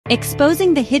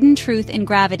Exposing the hidden truth in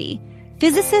gravity.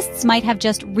 Physicists might have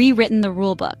just rewritten the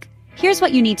rulebook. Here's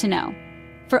what you need to know.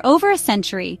 For over a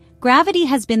century, gravity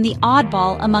has been the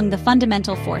oddball among the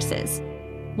fundamental forces.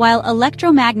 While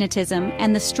electromagnetism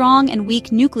and the strong and weak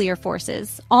nuclear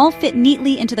forces all fit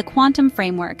neatly into the quantum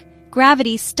framework,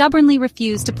 gravity stubbornly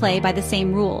refused to play by the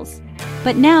same rules.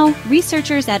 But now,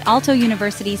 researchers at Aalto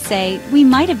University say we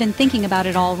might have been thinking about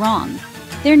it all wrong.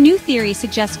 Their new theory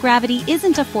suggests gravity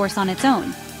isn't a force on its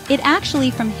own. It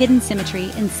actually from hidden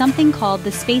symmetry in something called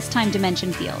the space-time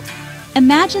dimension field.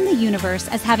 Imagine the universe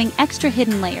as having extra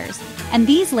hidden layers, and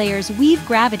these layers weave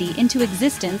gravity into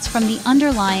existence from the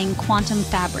underlying quantum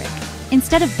fabric.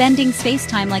 Instead of bending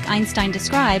space-time like Einstein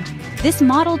described, this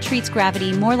model treats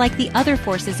gravity more like the other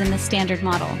forces in the standard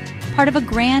model, part of a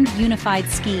grand unified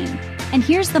scheme. And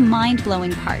here's the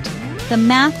mind-blowing part. The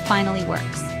math finally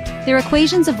works. Their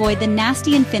equations avoid the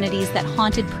nasty infinities that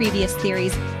haunted previous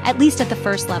theories, at least at the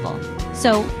first level.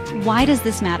 So, why does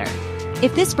this matter?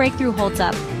 If this breakthrough holds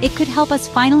up, it could help us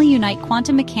finally unite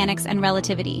quantum mechanics and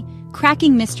relativity,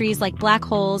 cracking mysteries like black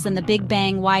holes and the Big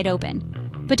Bang wide open.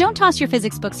 But don't toss your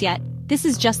physics books yet. This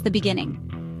is just the beginning.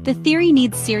 The theory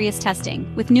needs serious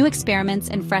testing, with new experiments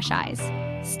and fresh eyes.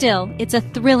 Still, it's a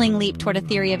thrilling leap toward a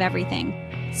theory of everything.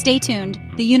 Stay tuned,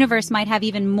 the universe might have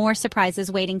even more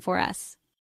surprises waiting for us.